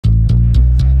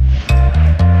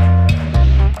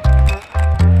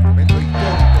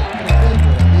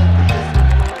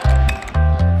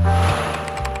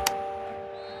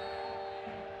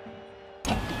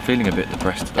feeling a bit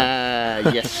depressed today.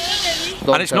 Yes.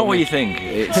 And it's not what you think.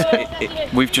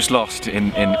 We've just lost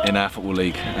in our football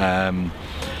league.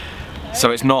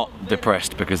 So it's not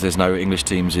depressed because there's no English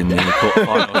teams in the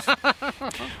quarterfinals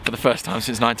for the first time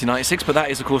since 1996, but that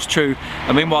is of course true.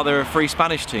 And meanwhile there are 3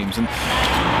 Spanish teams, and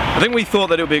I think we thought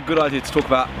that it would be a good idea to talk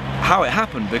about how it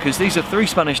happened, because these are 3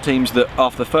 Spanish teams that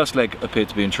after the first leg appeared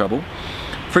to be in trouble.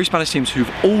 3 Spanish teams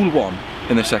who've all won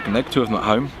in the second leg, 2 of them at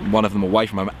home, 1 of them away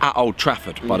from home at Old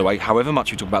Trafford, by the way. However much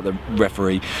you talk about the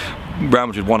referee, Real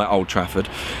Madrid won at Old Trafford.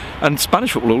 And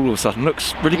Spanish football all of a sudden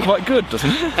looks really quite good, doesn't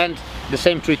it? And the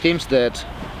same 3 teams that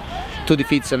 2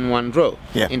 defeats and 1 draw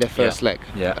in the first leg.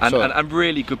 Yeah, and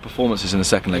really good performances in the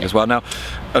second leg as well. Now,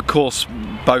 of course,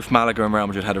 both Malaga and Real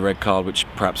Madrid had a red card, which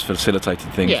perhaps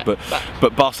facilitated things.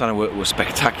 But Barcelona were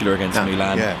spectacular against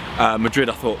Milan. Madrid,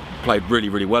 I thought, played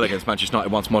really well against Manchester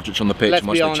United once Modric on the pitch. Let's and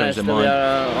once be they honest, changed their mind. we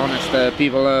are honest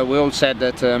people. We all said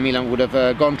that Milan would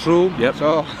have gone through. Yep.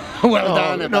 So well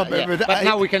done. But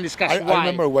now we can discuss why. I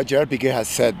remember what Gerard Piqué has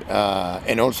said,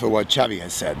 and also what Xavi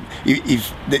has said.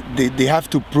 If they have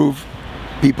to prove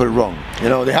people wrong, you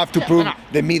know, they have to prove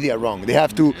the media wrong. They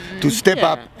have to step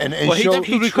up and show.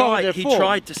 He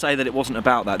tried to say that it wasn't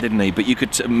about that, didn't he? But you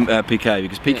could Piqué,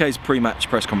 because Piqué's pre-match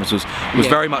press conference was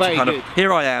very much a kind of,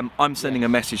 here I am, I'm sending a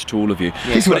message to all of you.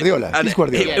 He's Guardiola. He's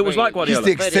Guardiola. It was like Guardiola.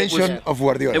 He's the extension of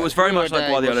Guardiola. It was very much like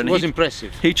Guardiola. It was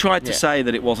impressive. He tried to say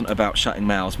that it wasn't about shutting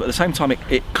mouths, but at the same time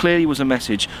it clearly was a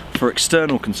message for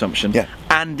external consumption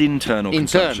and internal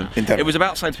consumption. It was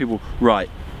about saying to people, right,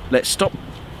 let's stop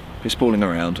spalling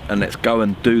around and let's go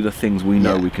and do the things we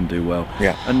know we can do well.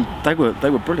 And they were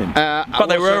brilliant. But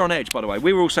they were on edge, by the way.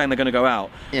 We were all saying they're going to go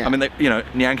out. I mean, you know,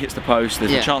 Niang hits the post.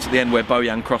 There's a chance at the end where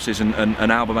Bojan crosses and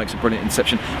Alba makes a brilliant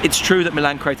interception. It's true that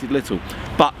Milan created little,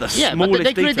 but the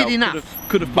smallest detail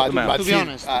could have put them out. To be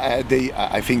honest,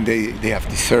 I think they have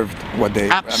deserved what they.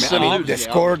 Absolutely. I mean, they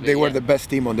scored. They were the best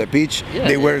team on the pitch.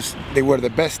 They were the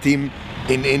best team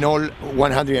in all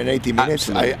 180 minutes,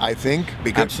 I think,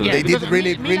 because they did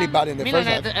really bad in the first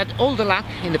half. Milan had all the luck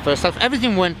in the first half.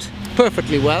 Everything went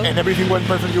perfectly well. And everything went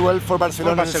perfectly well for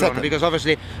Barcelona. Because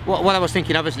obviously, what I was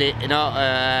thinking, obviously, you know,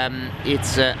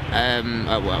 it's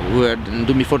we were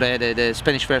doing before the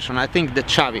Spanish version. I think that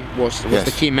Xavi was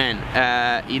the key man.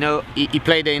 You know, he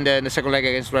played in the second leg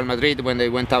against Real Madrid when they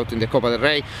went out in the Copa del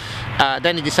Rey.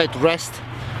 Then he decided to rest.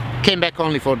 Came back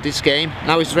only for this game.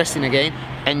 Now he's resting again,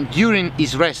 and during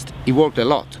his rest he worked a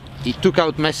lot. He took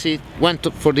out Messi,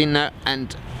 went for dinner,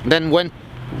 and then went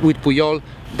with Puyol.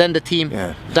 Then the team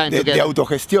dined together. The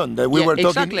autogestión that we were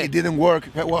talking, it didn't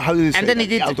work. How do you say? And then he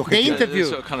did the interview.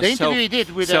 The interview he did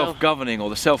with self-governing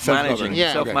or the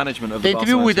self-management of the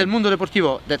interview Barcelona with team. El Mundo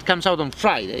Deportivo that comes out on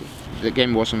Friday. The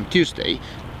game was on Tuesday,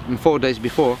 and 4 days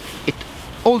before.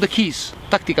 All the keys,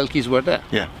 tactical keys, were there.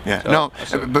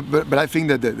 But I think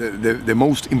that the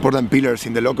most important pillars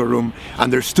in the locker room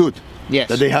understood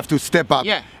that they have to step up.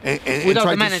 And without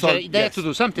try the manager, they had to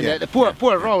do something. The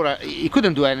poor Roura, he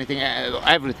couldn't do anything,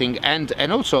 everything,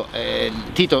 and also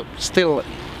Tito still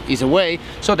is away,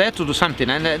 so they had to do something,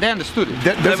 and they understood it.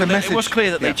 It was clear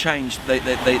that they changed.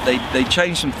 They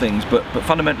changed some things, but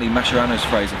fundamentally, Mascherano's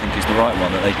phrase, I think, is the right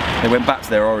one. That they went back to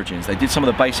their origins. They did some of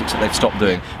the basics that they'd stopped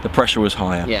doing. The pressure was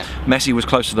higher. Messi was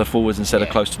close to the forwards instead of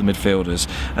close to the midfielders.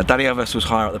 Dani Alves was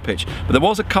higher up the pitch. But there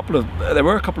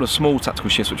were a couple of small tactical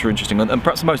shifts which were interesting, and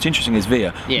perhaps the most interesting is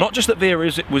Villa. Not just that Villa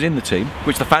was in the team,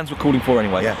 which the fans were calling for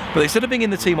anyway, but insteed of being in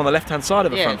the team on the left-hand side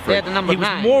of the front three, he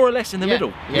was more or less in the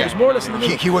middle. He was more or less in the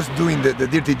middle. He was doing the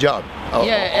dirty job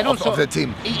of the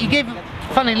team. He gave,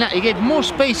 funny enough, he gave more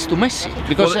space to Messi,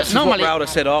 because this normally. Is what Rauda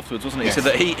said afterwards, wasn't he? He said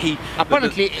that he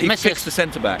apparently he fixed the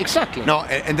centre back. Exactly. No,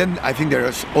 and then I think there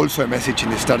is also a message in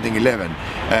the starting 11,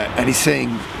 and he's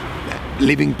saying,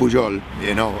 leaving Puyol,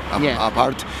 you know,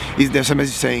 apart, there's a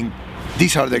message saying,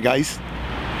 these are the guys.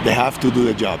 They have to do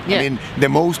the job. I mean, the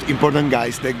most important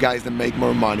guys, the guys that make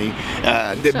more money,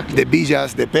 the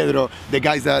Villas, the Pedro, the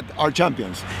guys that are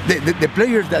champions. The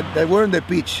players that were on the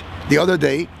pitch the other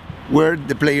day were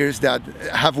the players that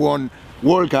have won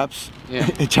World Cups,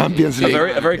 Champions League.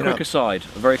 A very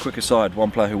quick aside. One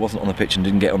player who wasn't on the pitch and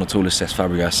didn't get on at all is Cesc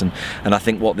Fabregas, and I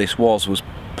think what this was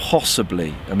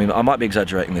possibly, I mean, I might be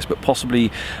exaggerating this, but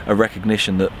possibly a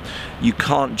recognition that you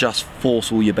can't just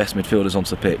force all your best midfielders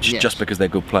onto the pitch just because they're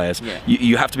good players.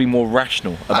 You have to be more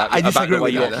rational about the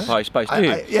way you occupy space.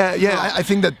 I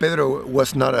think that Pedro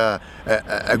was not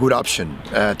a good option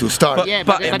to start.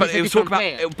 But it was talk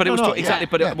about. But it was exactly.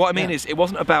 But what I mean is, it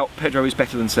wasn't about Pedro is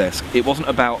better than Cesc. It wasn't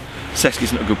about Cesc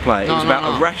isn't a good player. It was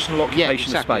about a rational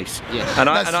occupation of space. And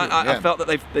I felt that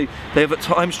they've at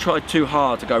times tried too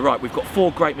hard to go, right, we've got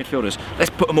 4 great midfielders, let's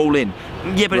put them all in.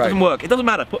 Yeah, but it doesn't work. It doesn't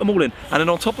matter. Put them all in. And then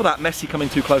on top of that, Messi coming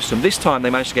too close to them. This time they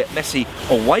managed to get Messi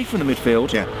away from the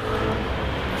midfield,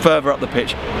 further up the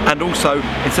pitch, and also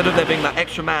instead of there being that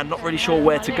extra man not really sure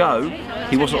where to go,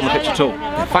 he wasn't on the pitch at all.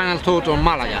 Final thought on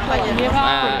Malaga.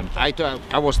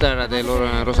 I was there at the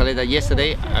Rosaleda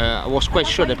yesterday. I was quite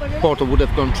sure that Porto would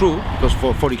have gone through because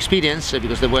for experience,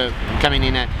 because they were coming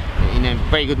in a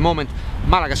very good moment.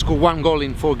 Malaga scored 1 goal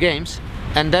in 4 games,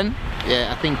 and then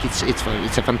I think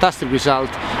it's a fantastic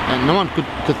result, and no one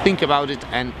could think about it.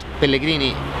 And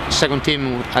Pellegrini, second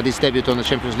team, had his debut on the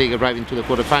Champions League, arriving to the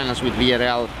quarterfinals with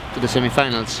Villarreal to the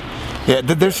semi-finals. Yeah,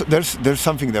 there's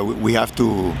something that we have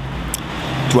to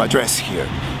address here,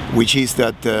 which is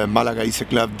that Malaga is a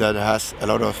club that has a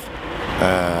lot of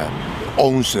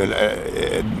owns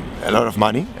a lot of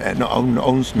money.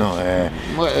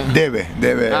 Debe.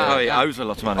 Oh, he owes a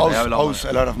lot of money. Owes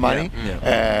a lot of money.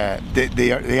 Yeah.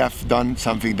 They have done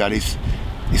something that is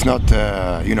not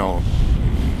you know,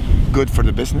 good for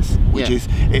the business, which is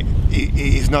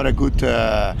not a good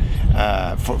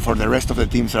for the rest of the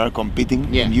teams that are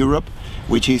competing in Europe,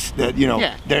 which is that, you know,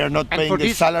 they are not paying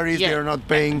the salaries, they are not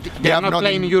paying. They are not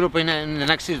playing in Europe in the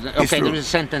next season. Okay, there is a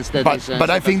sentence that but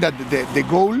I think that the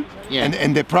goal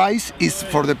and the prize is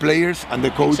for the players and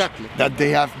the coach, that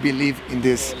they have believed in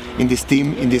this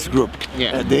team, in this group.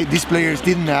 These players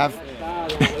didn't have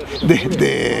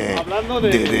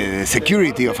the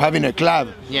security of having a club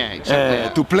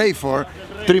to play for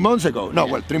 3 months ago. No,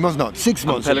 well, 3 months not, 6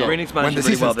 months ago. Pellegrini's managed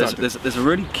really well. There's a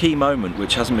really key moment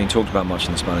which hasn't been talked about much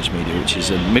in the Spanish media, which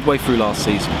is midway through last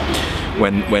season,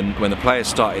 when the players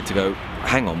started to go,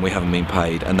 hang on, we haven't been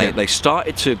paid, and they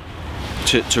started to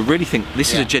really think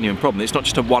this is a genuine problem. It's not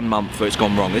just a 1 month where it's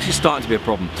gone wrong. This is starting to be a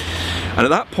problem. And at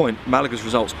that point, Malaga's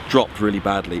results dropped really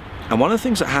badly. And one of the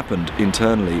things that happened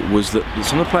internally was that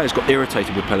some of the players got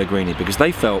irritated with Pellegrini because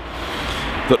they felt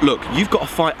that, look, you've got to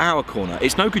fight our corner.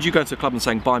 It's no good you going to the club and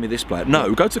saying, buy me this player.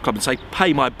 No, go to the club and say,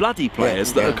 pay my bloody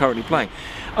players that are currently playing.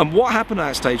 And what happened at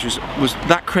that stage was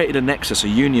that created a nexus, a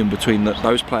union between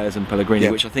those players and Pellegrini,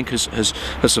 which I think has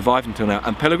survived until now.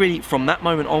 And Pellegrini, from that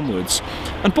moment onwards,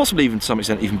 and possibly even to some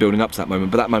extent even building up to that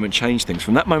moment, but that moment changed things.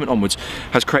 From that moment onwards,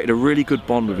 has created a really good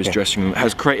bond with his dressing room,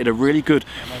 has created a really good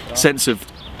sense of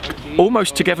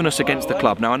almost togetherness against the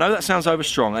club. Now I know that sounds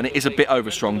overstrong, and it is a bit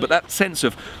overstrong, but that sense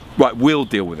of, right, we'll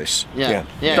deal with this.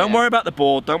 Don't worry about the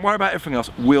board, don't worry about everything else,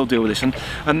 we'll deal with this.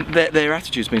 And their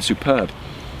attitude's been superb.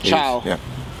 Ciao.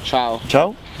 Ciao.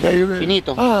 Ciao. Yeah,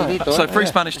 Finito. So 3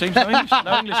 Spanish teams, no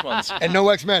English ones. And no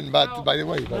X-Men, but by the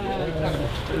way.